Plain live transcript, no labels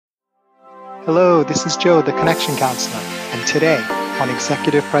Hello, this is Joe, the Connection Counselor, and today on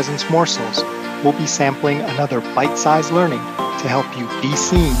Executive Presence Morsels, we'll be sampling another bite-sized learning to help you be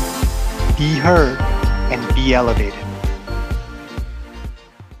seen, be heard, and be elevated.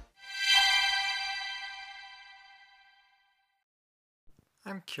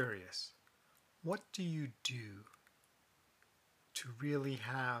 I'm curious, what do you do to really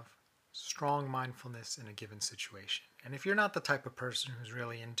have strong mindfulness in a given situation? And if you're not the type of person who's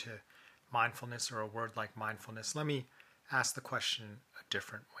really into mindfulness or a word like mindfulness, let me ask the question a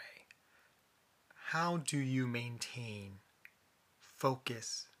different way. How do you maintain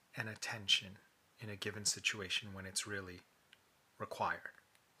focus and attention in a given situation when it's really required,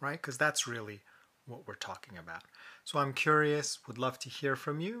 right? Because that's really what we're talking about. So I'm curious, would love to hear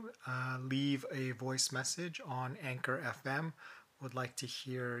from you. Leave a voice message on Anchor FM. Would like to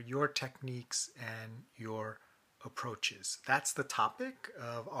hear your techniques and your approaches. That's the topic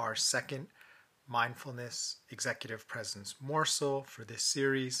of our second Mindfulness Executive Presence morsel for this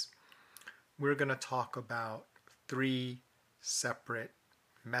series. We're going to talk about 3 separate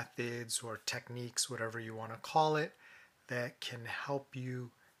methods or techniques, whatever you want to call it, that can help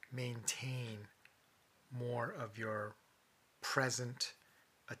you maintain more of your present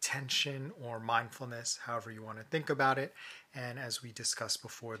attention or mindfulness, however you want to think about it. And as we discussed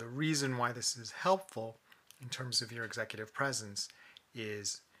before, the reason why this is helpful in terms of your executive presence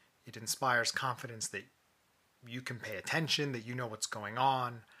is it inspires confidence that you can pay attention, that you know what's going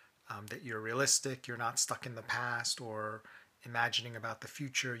on, that you're realistic, you're not stuck in the past or imagining about the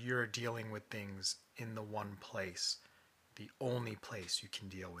future. You're dealing with things in the one place, the only place you can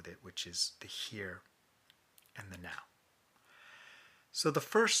deal with it, which is the here and the now. So the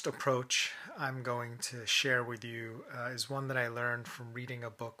first approach I'm going to share with you is one that I learned from reading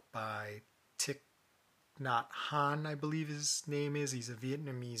a book by Thich Nhat Hanh, I believe his name is. He's a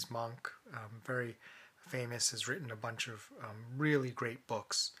Vietnamese monk, very famous, has written a bunch of really great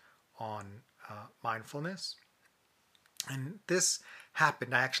books on mindfulness. And this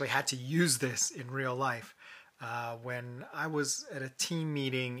happened, I actually had to use this in real life when I was at a team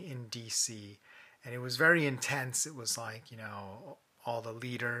meeting in DC, and it was very intense. It was like, all the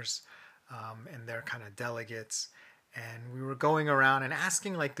leaders and their kind of delegates. And we were going around and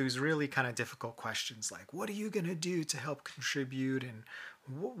asking like these really kind of difficult questions, like, what are you going to do to help contribute? And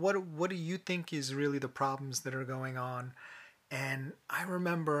what do you think is really the problems that are going on? And I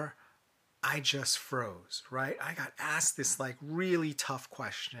remember I just froze, right? I got asked this like really tough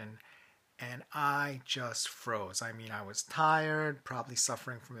question and I just froze. I mean, I was tired, probably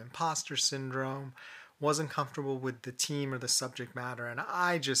suffering from imposter syndrome, wasn't comfortable with the team or the subject matter, and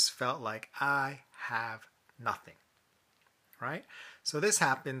I just felt like I have nothing. Right? So this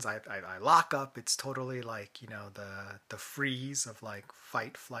happens, I lock up, it's totally like, the freeze of like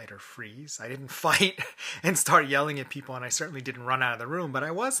fight, flight, or freeze. I didn't fight and start yelling at people, and I certainly didn't run out of the room, but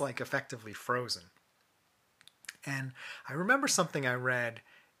I was like effectively frozen. And I remember something I read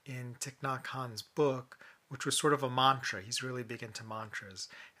in Thich Nhat Hanh's book, which was sort of a mantra. He's really big into mantras.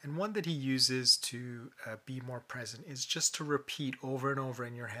 And one that he uses to be more present is just to repeat over and over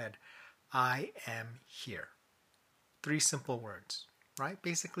in your head, I am here. 3 simple words, right?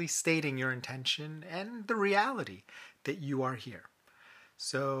 Basically stating your intention and the reality that you are here.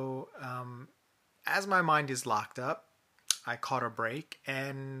 So as my mind is locked up, I caught a break,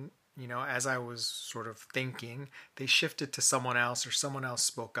 and as I was sort of thinking, they shifted to someone else or someone else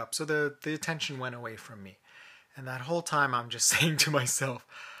spoke up. So the attention went away from me. And that whole time I'm just saying to myself,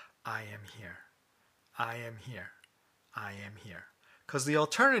 I am here. I am here. I am here. Because the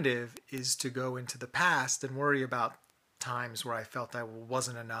alternative is to go into the past and worry about times where I felt I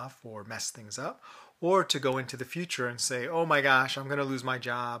wasn't enough or messed things up, or to go into the future and say, oh my gosh, I'm going to lose my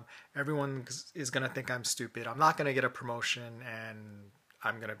job. Everyone is going to think I'm stupid. I'm not going to get a promotion, and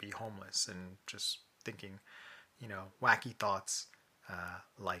I'm going to be homeless, and just thinking, wacky thoughts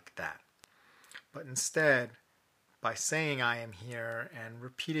like that. But instead, by saying I am here and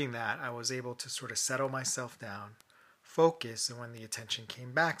repeating that, I was able to sort of settle myself down, focus, and when the attention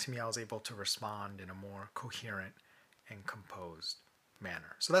came back to me, I was able to respond in a more coherent and composed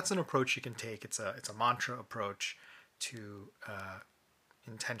manner. So that's an approach you can take. It's a mantra approach to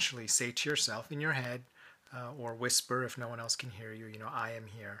intentionally say to yourself in your head, or whisper if no one else can hear you, I am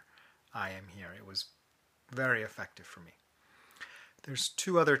here, I am here. It was very effective for me. There's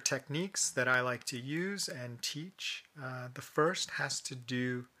 2 other techniques that I like to use and teach. The first has to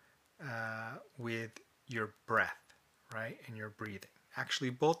do with your breath, right, and your breathing. Actually,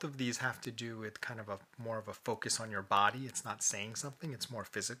 both of these have to do with kind of more of a focus on your body. It's not saying something, it's more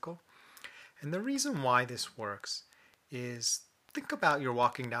physical. And the reason why this works is, think about you're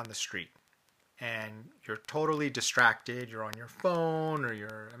walking down the street, and you're totally distracted. You're on your phone or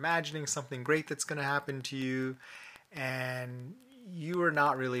you're imagining something great that's going to happen to you, and you are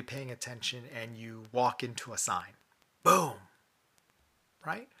not really paying attention and you walk into a sign. Boom!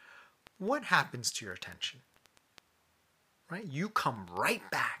 Right? What happens to your attention? Right? You come right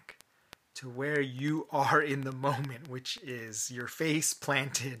back to where you are in the moment, which is your face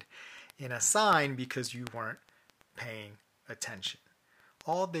planted in a sign because you weren't paying attention.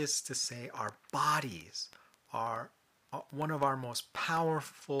 All this to say our bodies are one of our most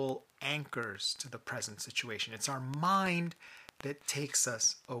powerful anchors to the present situation. It's our mind that takes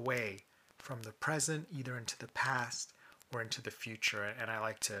us away from the present, either into the past or into the future. And I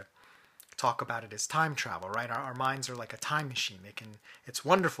like to talk about it as time travel, right? Our minds are like a time machine. It's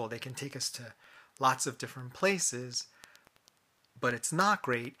wonderful. They can take us to lots of different places, but it's not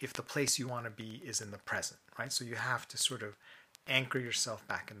great if the place you want to be is in the present, right? So you have to sort of anchor yourself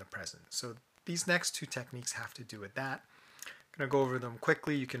back in the present. So these next two techniques have to do with that. I'm going to go over them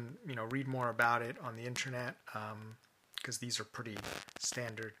quickly. You can, read more about it on the internet because these are pretty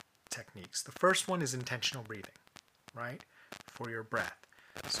standard techniques. The first one is intentional breathing, right? For your breath.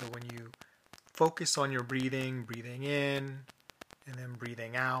 So when you focus on your breathing in and then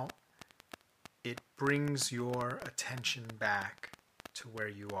breathing out, it brings your attention back to where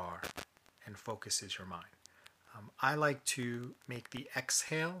you are and focuses your mind. I like to make the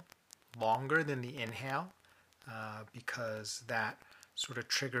exhale longer than the inhale because that sort of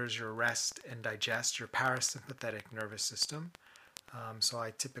triggers your rest and digest, your parasympathetic nervous system. So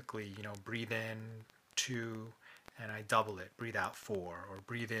I typically, breathe in 2 and I double it. Breathe out 4, or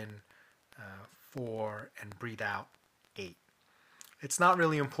breathe in 4 and breathe out 8. It's not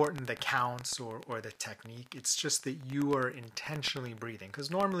really important the counts or the technique. It's just that you are intentionally breathing,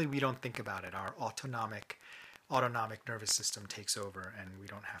 because normally we don't think about it. Our autonomic nervous system takes over and we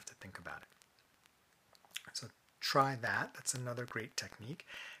don't have to think about it. So try that. That's another great technique.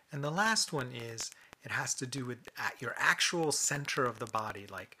 And the last one is, it has to do with your actual center of the body,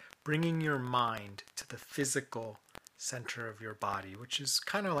 like bringing your mind to the physical center of your body, which is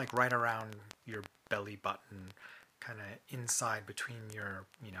kind of like right around your belly button, kind of inside between your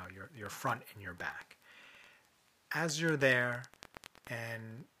front and your back. As you're there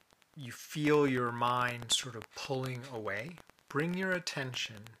and you feel your mind sort of pulling away, bring your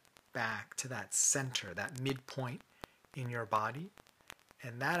attention back to that center, that midpoint in your body,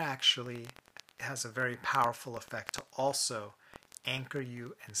 and that actually has a very powerful effect to also anchor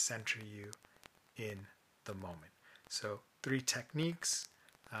you and center you in the moment. So 3 techniques.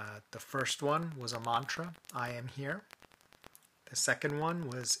 The first one was a mantra, I am here. The second one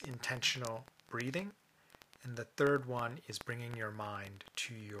was intentional breathing. And the third one is bringing your mind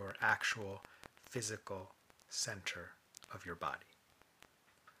to your actual physical center of your body.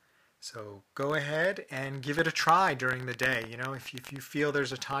 So go ahead and give it a try during the day. If you feel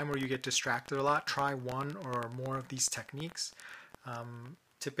there's a time where you get distracted a lot, try one or more of these techniques.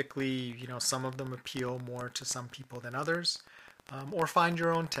 Typically, some of them appeal more to some people than others. Or find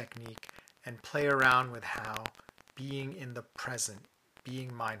your own technique and play around with how being in the present,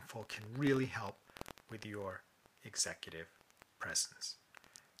 being mindful, can really help with your executive presence.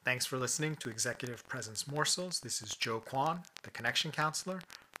 Thanks for listening to Executive Presence Morsels. This is Joe Kwan, the Connection Counselor.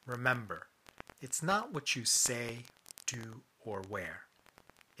 Remember, it's not what you say, do, or wear.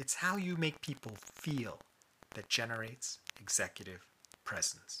 It's how you make people feel that generates executive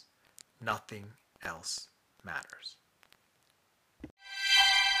presence. Nothing else matters.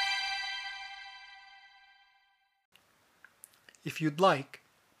 If you'd like,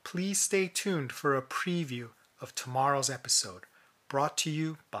 please stay tuned for a preview of tomorrow's episode, brought to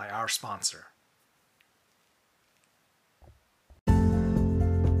you by our sponsor. Do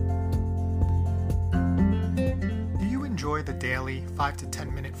you enjoy the daily 5 to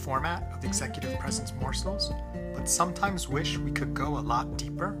 10 minute format of Executive Presence Morsels, but sometimes wish we could go a lot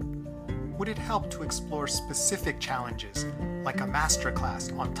deeper? Would it help to explore specific challenges, like a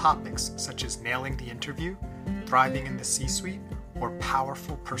masterclass on topics such as nailing the interview, thriving in the C-suite, or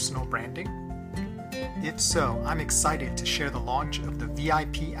powerful personal branding? If so, I'm excited to share the launch of the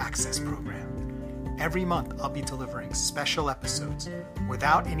VIP Access Program. Every month, I'll be delivering special episodes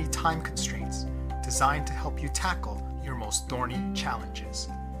without any time constraints, designed to help you tackle your most thorny challenges.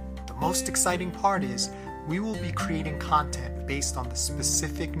 The most exciting part is we will be creating content based on the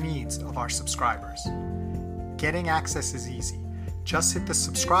specific needs of our subscribers. Getting access is easy. Just hit the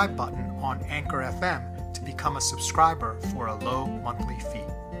subscribe button on Anchor FM to become a subscriber for a low monthly fee.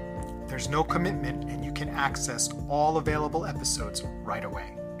 There's no commitment and you can access all available episodes right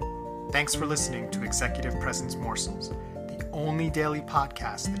away. Thanks for listening to Executive Presence Morsels, the only daily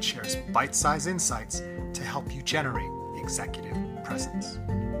podcast that shares bite-sized insights to help you generate executive presence.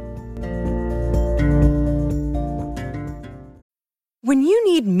 When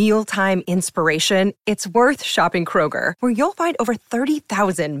you need mealtime inspiration, it's worth shopping Kroger, where you'll find over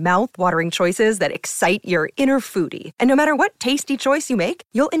 30,000 mouth-watering choices that excite your inner foodie. And no matter what tasty choice you make,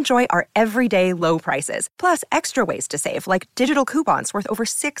 you'll enjoy our everyday low prices, plus extra ways to save, like digital coupons worth over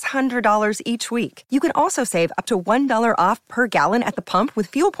 $600 each week. You can also save up to $1 off per gallon at the pump with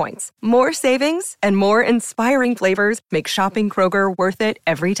fuel points. More savings and more inspiring flavors make shopping Kroger worth it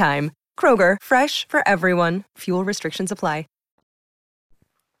every time. Kroger, fresh for everyone. Fuel restrictions apply.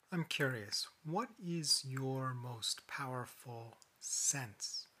 I'm curious, what is your most powerful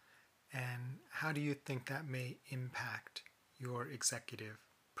sense, and how do you think that may impact your executive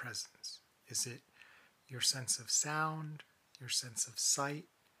presence? Is it your sense of sound, your sense of sight,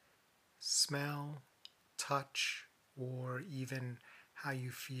 smell, touch, or even how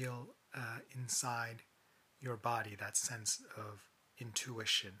you feel inside your body, that sense of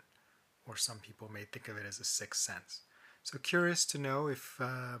intuition, or some people may think of it as a sixth sense? So curious to know if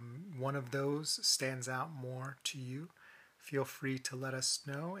one of those stands out more to you. Feel free to let us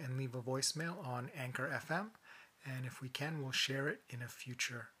know and leave a voicemail on Anchor FM. And if we can, we'll share it in a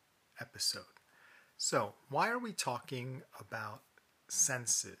future episode. So why are we talking about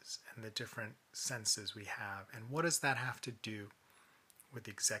senses and the different senses we have? And what does that have to do with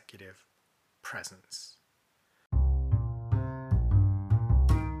executive presence?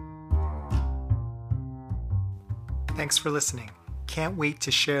 Thanks for listening. Can't wait to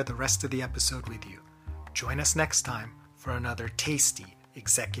share the rest of the episode with you. Join us next time for another tasty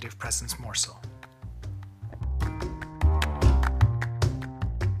executive presence morsel.